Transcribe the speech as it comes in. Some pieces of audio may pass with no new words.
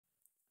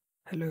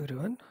Hello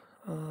everyone.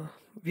 Uh,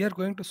 we are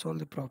going to solve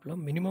the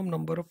problem minimum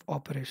number of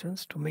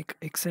operations to make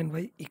x and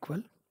y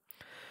equal.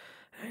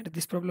 And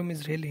this problem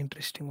is really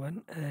interesting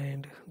one.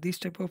 And these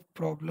type of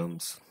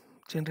problems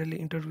generally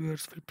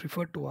interviewers will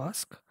prefer to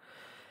ask.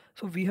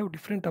 So we have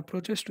different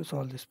approaches to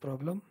solve this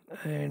problem.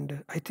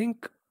 And I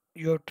think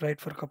you have tried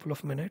for a couple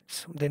of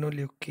minutes. Then only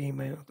you came.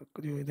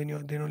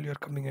 Then only you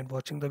are coming and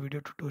watching the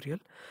video tutorial.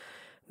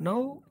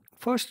 Now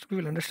first we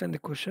will understand the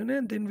question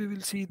and then we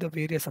will see the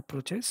various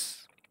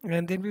approaches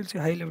and then we will see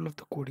high level of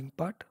the coding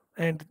part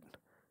and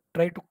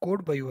try to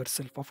code by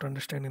yourself after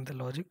understanding the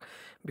logic,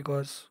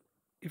 because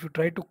if you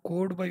try to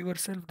code by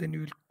yourself then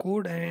you will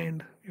code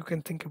and you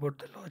can think about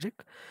the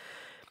logic.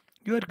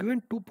 You are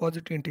given two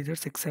positive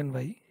integers x and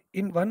y.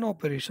 In one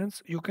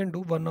operations you can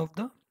do one of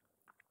the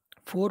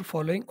four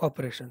following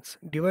operations.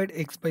 Divide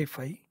x by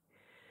 5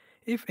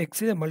 if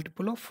x is a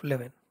multiple of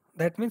 11.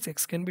 That means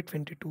x can be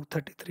 22,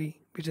 33,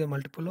 which is a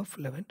multiple of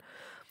 11.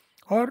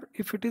 Or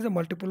if it is a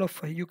multiple of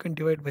 5, you can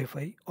divide by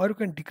 5, or you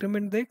can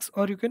decrement the x,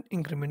 or you can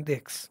increment the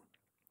x.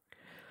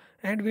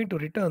 And we need to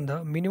return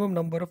the minimum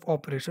number of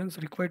operations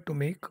required to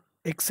make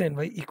x and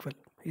y equal.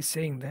 He's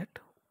saying that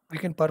we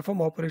can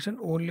perform operation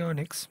only on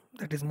x.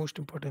 That is most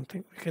important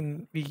thing.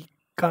 We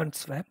can't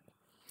swap.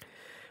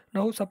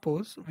 Now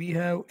suppose we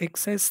have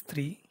x as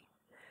 3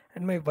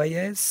 and my y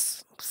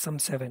as some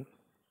 7.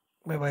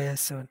 My y as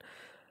 7.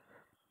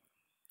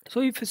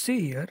 So if you see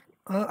here,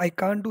 I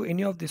can't do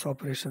any of these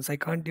operations. I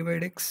can't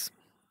divide x.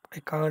 I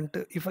can't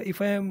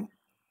if I am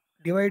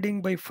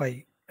dividing by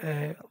 5.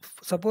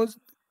 Suppose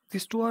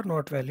these two are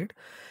not valid,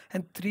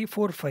 and 3,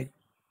 4, 5.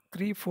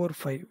 3, 4,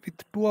 5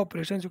 with two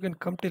operations you can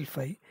come till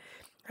 5,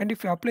 and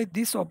if you apply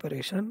this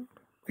operation,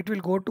 it will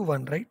go to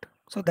 1, right?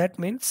 So that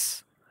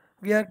means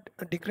we are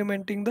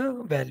decrementing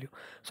the value.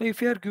 So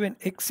if you are given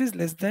x is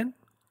less than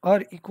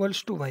or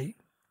equals to y,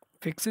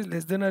 if x is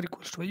less than or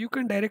equals to y, you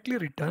can directly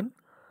return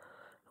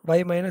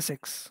y minus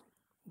x.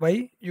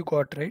 Y you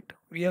got right.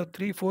 We have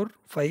 3, 4,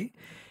 5.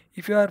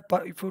 If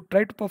you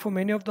try to perform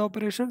any of the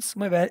operations,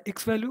 my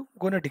x value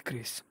gonna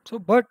decrease. So,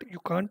 but you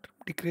can't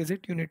decrease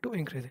it. You need to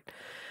increase it.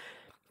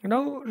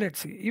 Now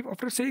let's see. If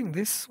after saying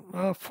this,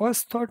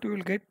 first thought you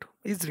will get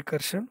is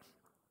recursion.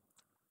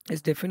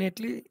 Is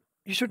definitely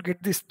you should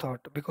get this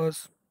thought,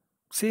 because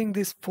seeing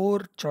these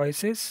four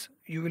choices,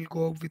 you will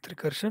go with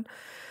recursion.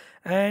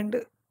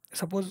 And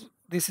suppose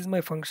this is my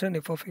function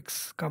f of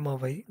x comma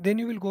y, then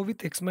you will go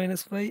with x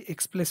minus y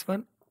x plus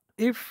 1.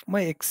 If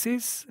my x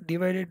is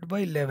divided by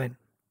 11,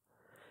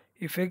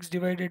 if x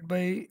divided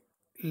by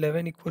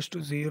 11 equals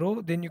to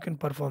 0, then you can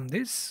perform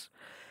this.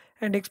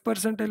 And x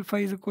percentile phi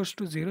is equals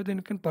to 0, then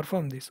you can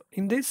perform this.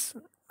 In this,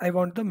 I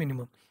want the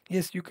minimum.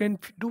 Yes, you can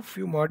do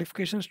few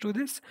modifications to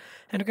this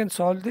and you can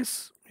solve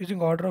this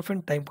using order of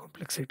and time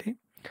complexity.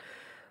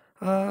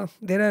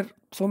 There are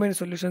so many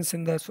solutions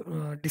in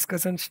the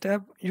discussions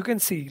tab. You can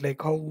see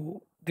like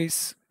how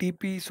this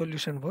DP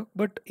solution work.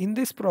 But in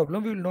this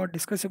problem, we will not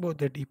discuss about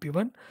the DP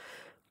one.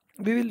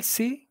 We will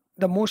see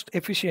the most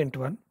efficient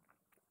one.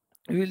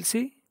 We will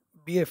see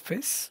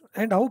BFS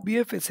and how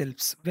BFS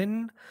helps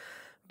when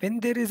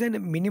there is a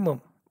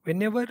minimum.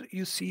 Whenever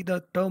you see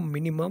the term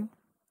minimum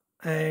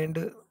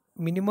and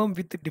minimum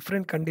with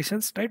different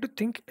conditions, try to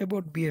think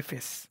about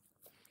BFS.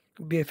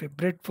 BFA,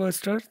 breadth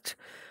first search.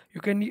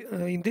 You can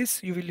in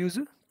this you will use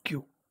a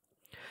Q.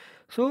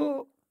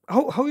 So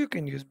how you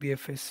can use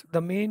BFS?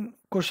 The main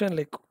question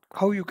like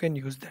how you can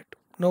use that.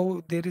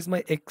 Now there is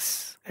my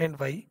x and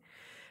y,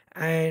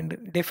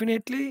 and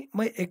definitely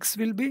my x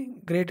will be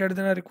greater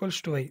than or equals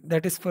to y.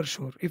 That is for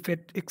sure. If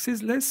x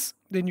is less,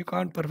 then you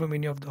can't perform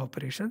any of the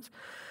operations.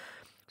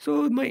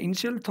 So my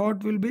initial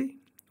thought will be,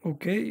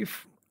 okay,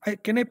 if I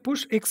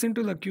push x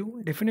into the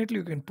queue? Definitely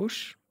you can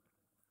push.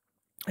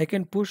 I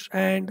can push,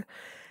 and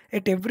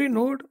at every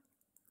node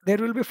there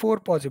will be four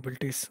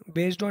possibilities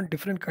based on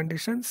different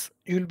conditions.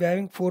 You will be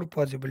having four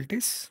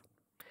possibilities,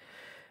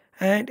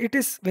 and it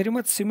is very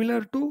much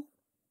similar to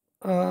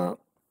uh,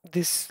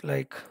 this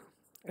like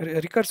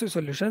recursive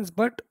solutions,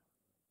 but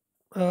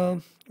uh,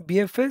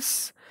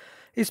 BFS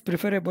is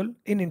preferable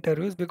in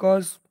interviews,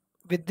 because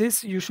with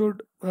this you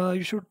should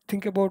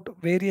think about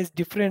various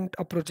different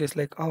approaches,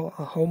 like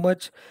how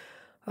much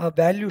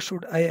value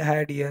should I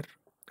add here,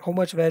 how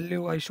much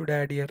value I should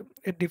add here.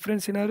 At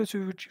different scenarios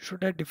you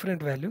should add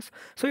different values,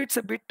 so it's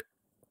a bit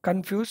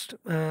confused.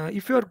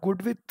 If you are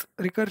good with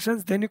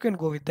recursions, then you can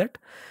go with that.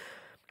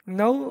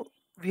 Now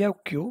we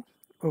have Q.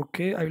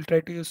 Okay, I will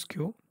try to use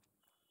Q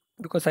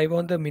because I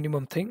want the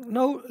minimum thing.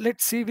 Now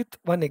let's see with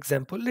one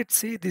example. Let's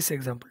see this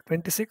example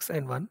 26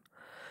 and 1.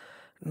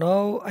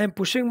 Now I am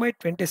pushing my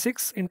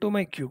 26 into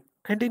my queue,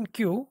 and in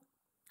queue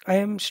I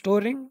am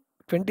storing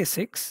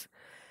 26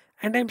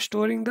 and I am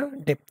storing the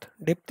depth.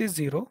 Depth is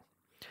 0,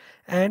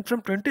 and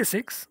from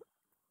 26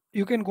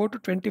 you can go to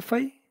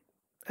 25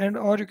 and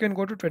or you can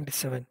go to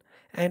 27,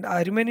 and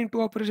remaining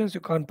two operations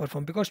you can't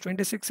perform because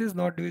 26 is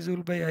not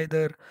divisible by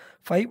either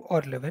 5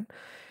 or 11.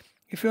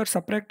 If you are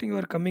subtracting, you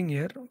are coming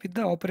here with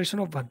the operation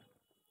of 1.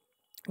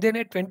 Then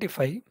at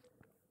 25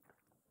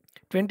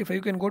 25,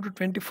 you can go to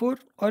 24,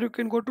 or you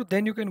can go to,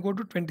 then you can go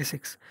to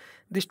 26.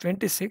 This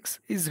 26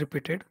 is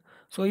repeated.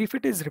 So if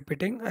it is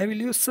repeating, I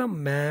will use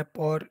some map,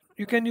 or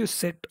you can use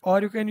set,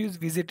 or you can use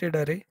visited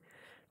array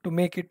to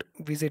make it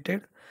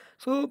visited.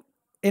 So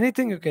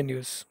anything you can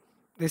use.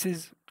 This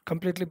is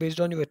completely based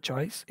on your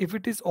choice. If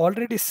it is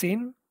already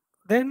seen,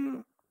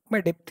 then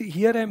my depth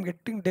here I am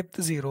getting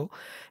depth 0,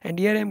 and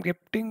here I am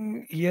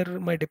getting, here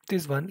my depth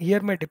is 1,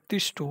 here my depth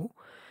is 2.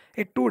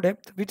 At 2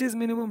 depth, which is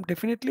minimum,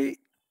 definitely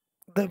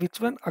the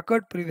which one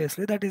occurred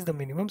previously, that is the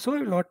minimum, so I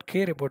will not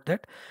care about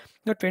that.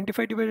 Now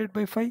 25 divided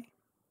by 5,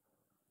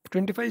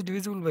 25 is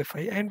divisible by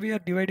 5, and we are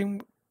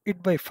dividing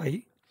it by 5,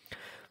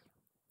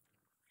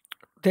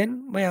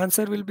 then my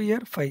answer will be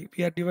here 5.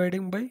 We are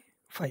dividing by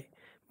 5,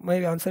 my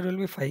answer will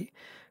be 5.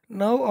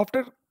 Now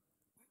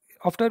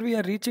after we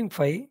are reaching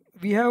 5,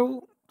 we have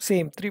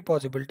same three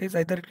possibilities: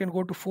 either it can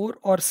go to 4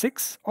 or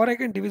 6, or I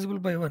can divisible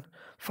by 1,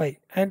 5,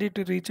 and it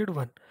reached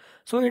 1.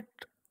 So at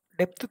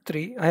depth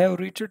 3 I have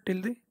reached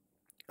till the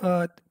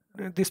uh,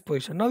 this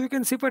position. Now you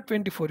can see for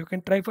 24, you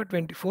can try for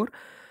 24.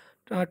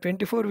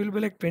 24 will be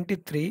like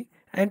 23,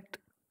 and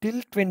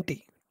till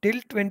 20,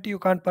 till 20 you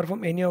can't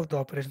perform any of the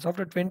operations.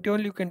 After 20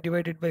 only you can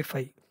divide it by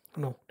 5.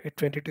 No, at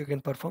 22 you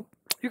can perform.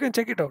 You can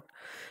check it out,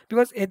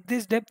 because at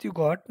this depth you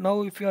got.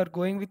 Now if you are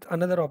going with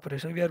another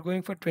operation, we are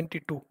going for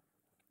 22.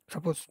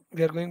 Suppose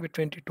we are going with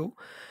 22.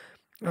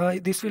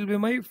 This will be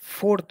my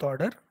fourth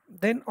order.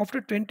 Then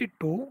after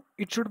 22,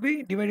 it should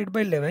be divided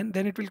by 11.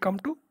 Then it will come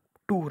to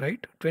 2,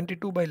 right?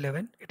 22 by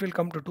 11, it will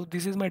come to 2.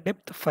 This is my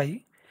depth 5.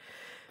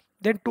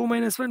 Then 2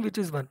 minus 1, which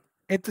is 1.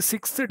 At the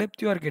sixth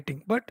depth you are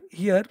getting. But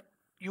here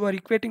you are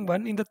equating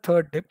 1 in the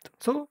third depth.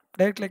 So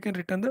directly I can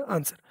return the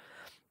answer.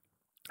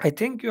 I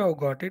think you have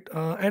got it.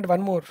 And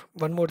one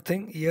more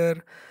thing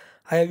here.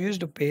 I have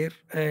used a pair,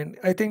 and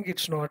I think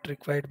it's not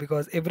required,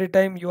 because every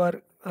time you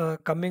are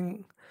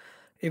coming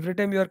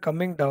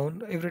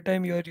down, every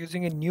time you are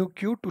using a new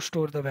queue to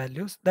store the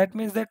values, that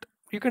means that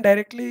you can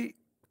directly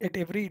at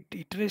every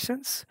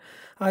iterations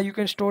you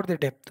can store the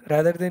depth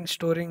rather than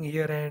storing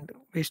here and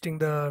wasting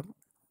the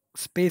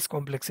space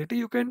complexity.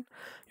 You can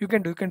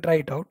try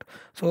it out.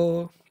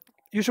 So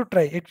you should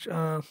try it.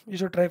 You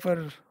should try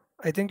for,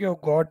 I think you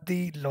have got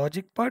the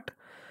logic part.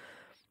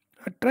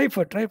 Try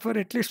for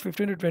at least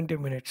 15 to 20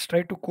 minutes.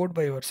 Try to code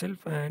by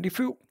yourself, and if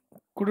you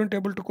couldn't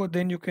able to code,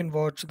 then you can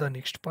watch the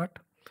next part.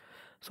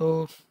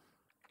 So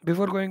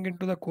before going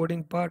into the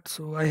coding part,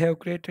 so I have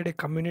created a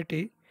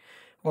community,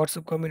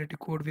 WhatsApp community,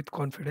 Code with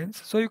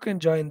Confidence. So you can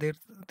join there.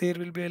 There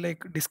will be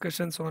like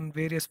discussions on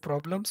various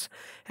problems,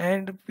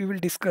 and we will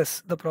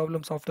discuss the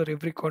problems after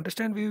every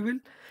contest, and we will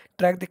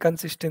track the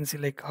consistency,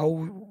 like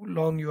how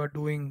long you are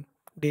doing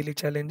daily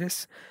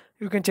challenges.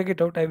 You can check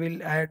it out. I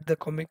will add the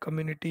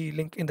community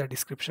link in the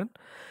description.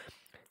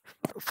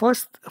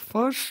 First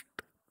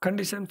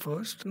condition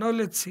first. Now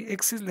let's see,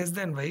 x is less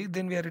than y,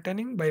 then we are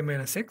returning y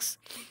minus x.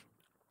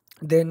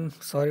 Then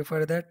sorry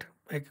for that,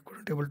 I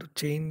couldn't able to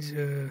change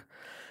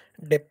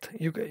depth.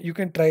 You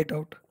can try it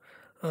out.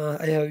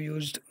 I have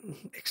used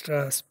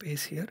extra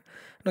space here.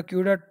 Now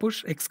q dot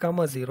push x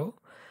comma 0.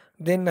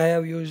 Then I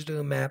have used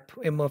map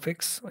m of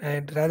x,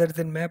 and rather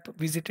than map,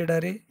 visited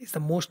array is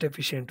the most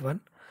efficient one.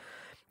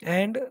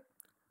 And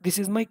this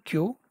is my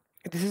queue.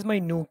 This is my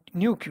new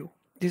queue.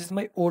 This is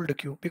my old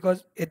queue,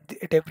 because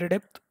at every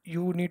depth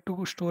you need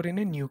to store in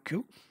a new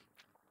queue.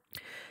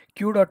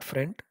 Q dot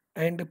front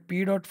and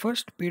p dot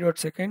first, p dot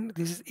second.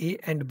 This is a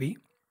and b.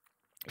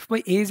 If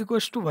my a is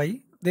equals to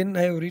y, then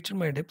I have reached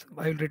my depth.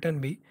 I will return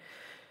b,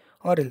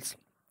 or else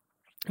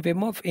if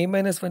m of a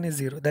minus 1 is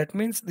 0, that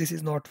means this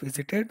is not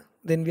visited.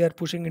 Then we are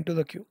pushing into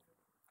the queue.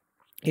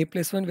 A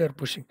plus 1 we are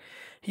pushing.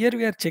 Here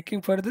we are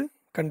checking for the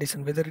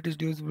condition whether it is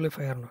divisible by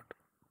 5 or not.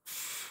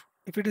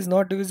 If it is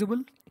not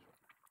divisible,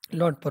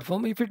 not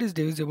perform. If it is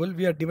divisible,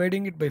 we are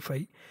dividing it by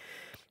 5,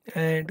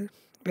 and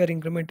we are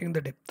incrementing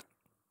the depth.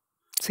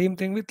 Same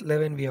thing with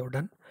 11 we have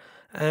done.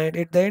 And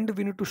at the end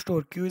we need to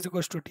store q is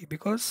equals to t,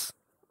 because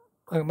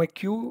my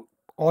q,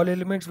 all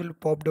elements will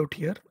popped out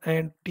here,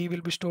 and t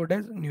will be stored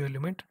as new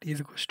element. T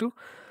is equals to,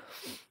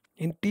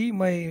 in t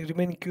my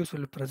remaining q's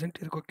will be present,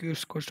 is equal q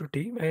is equals to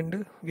t,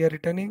 and we are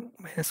returning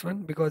minus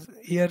 1, because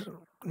here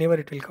never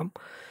it will come.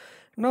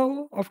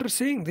 Now after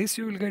saying this,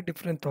 you will get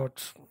different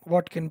thoughts.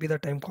 What can be the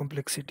time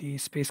complexity,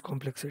 space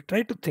complexity?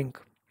 Try to think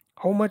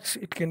how much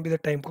it can be the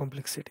time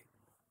complexity.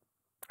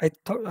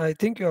 I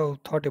think you have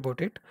thought about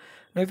it.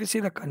 Now if you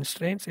see the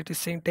constraints, it is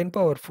saying 10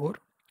 power 4,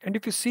 and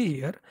if you see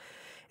here,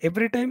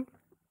 every time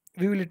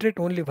we will iterate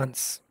only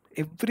once.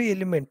 Every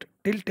element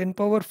till 10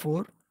 power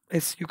 4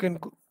 is, you can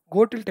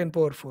go till 10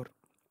 power 4.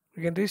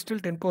 You can reach till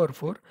 10 power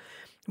 4,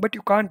 but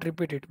you can't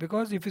repeat it,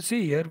 because if you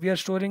see here, we are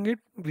storing it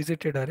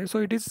visited array, so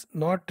it is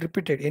not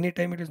repeated.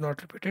 Anytime it is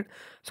not repeated,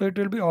 so it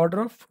will be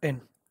order of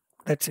n.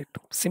 That's it.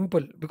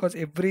 Simple, because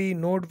every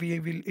node we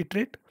will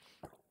iterate.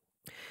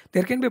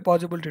 There can be a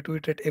possibility to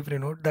iterate every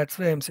node. That's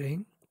why I'm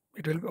saying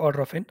it will be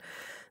order of n.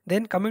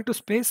 Then coming to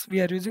space,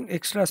 we are using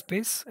extra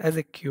space as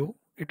a queue.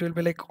 It will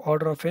be like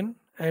order of n,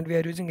 and we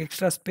are using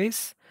extra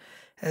space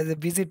as a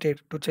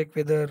visited to check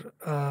whether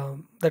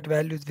that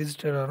value is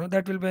visited or not.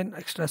 That will be an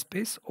extra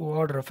space or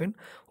order of n.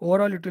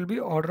 Overall it will be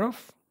order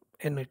of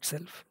n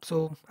itself.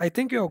 So I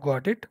think you have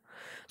got it.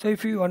 So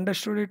if you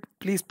understood it,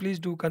 please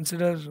do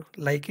consider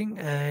liking,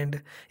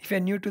 and if you are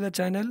new to the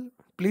channel,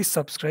 please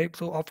subscribe.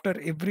 So after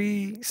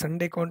every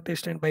Sunday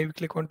contest and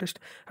bi-weekly contest,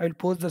 I will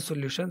post the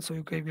solution, so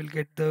you will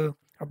get the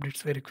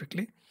updates very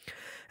quickly.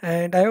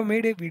 And I have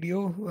made a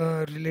video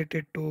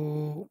related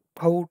to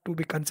how to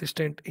be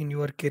consistent in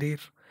your career,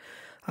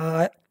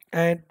 uh,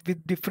 and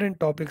with different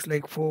topics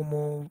like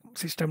FOMO,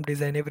 system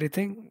design,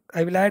 everything.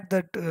 I will add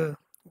that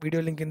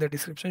video link in the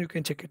description. You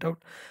can check it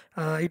out.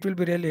 It will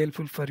be really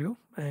helpful for you.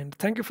 And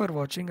thank you for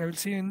watching. I will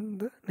see you in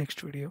the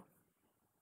next video.